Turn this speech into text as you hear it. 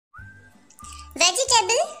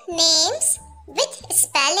Vegetable names with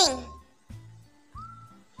spelling.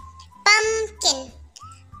 Pumpkin,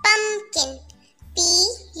 pumpkin,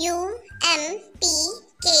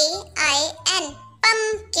 Pumpkin,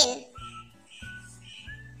 pumpkin.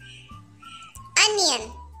 Onion,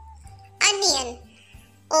 onion,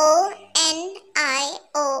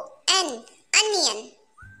 Onion, onion,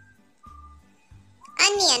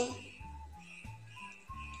 onion.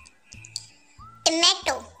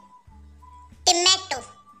 Tomato, tomato,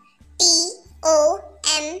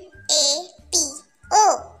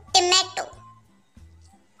 Tomato, tomato.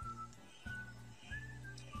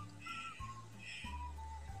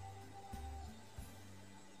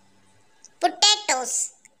 Potatoes,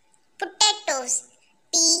 potatoes,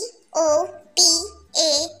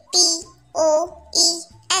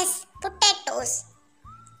 potatoes.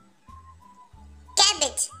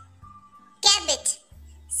 Cabbage, cabbage,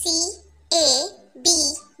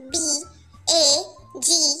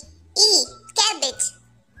 cabbage.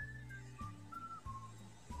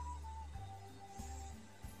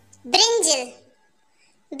 Brinjal,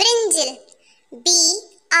 brinjal,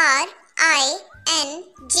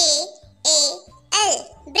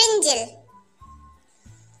 brinjal.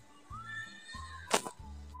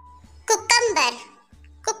 Cucumber,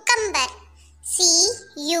 cucumber,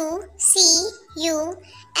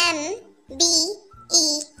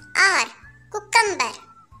 cucumber.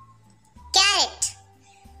 Carrot,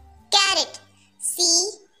 carrot,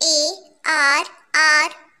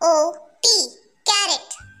 carrot.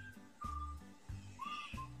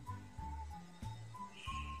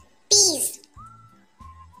 Peas,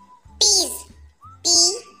 peas,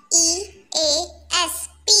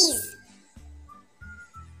 peas.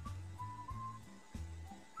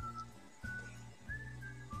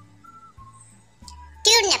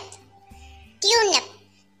 Turnip, turnip,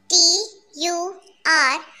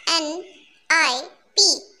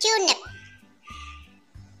 turnip.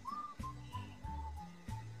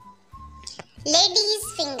 Lady's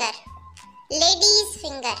finger, lady's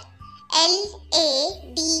finger, LADYSFINGER,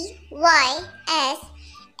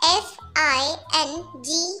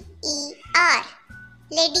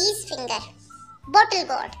 lady's finger. Bottle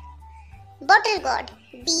gourd, bottle gourd,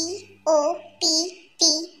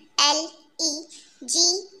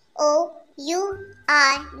 BOTTLEGOURD,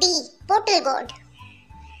 bottle gourd.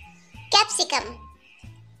 Capsicum,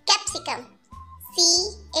 capsicum,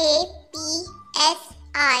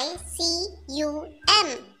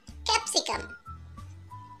 CAPSICUM, capsicum.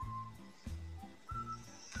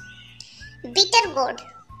 Bitter gourd,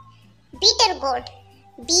 bitter gourd,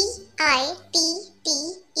 BITTERGOURD,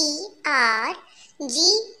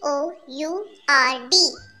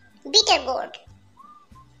 bitter gourd.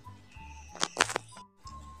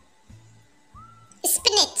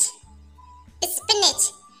 Spinach,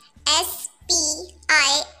 spinach,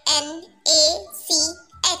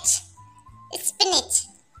 SPINACH, spinach.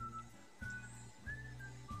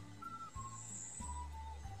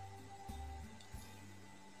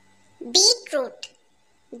 Beetroot,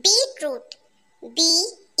 beetroot,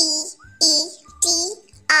 BEETROOT,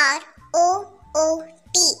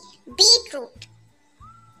 beetroot.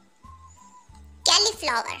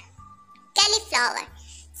 Cauliflower, cauliflower,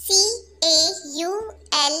 CAULIFLOWER,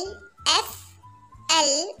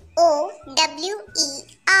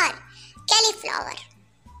 cauliflower.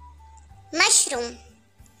 Mushroom,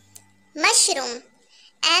 mushroom,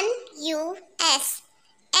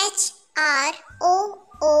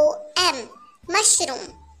 MUSHROOM, mushroom.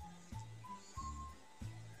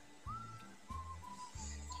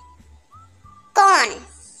 Corn,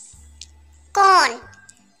 corn,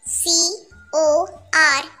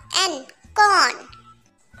 CORN, corn.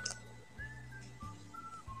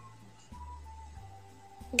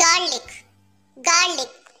 Garlic, garlic,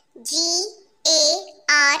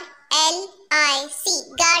 GARLIC,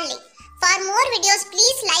 garlic. For more videos,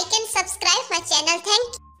 please like and subscribe my channel.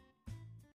 Thank you.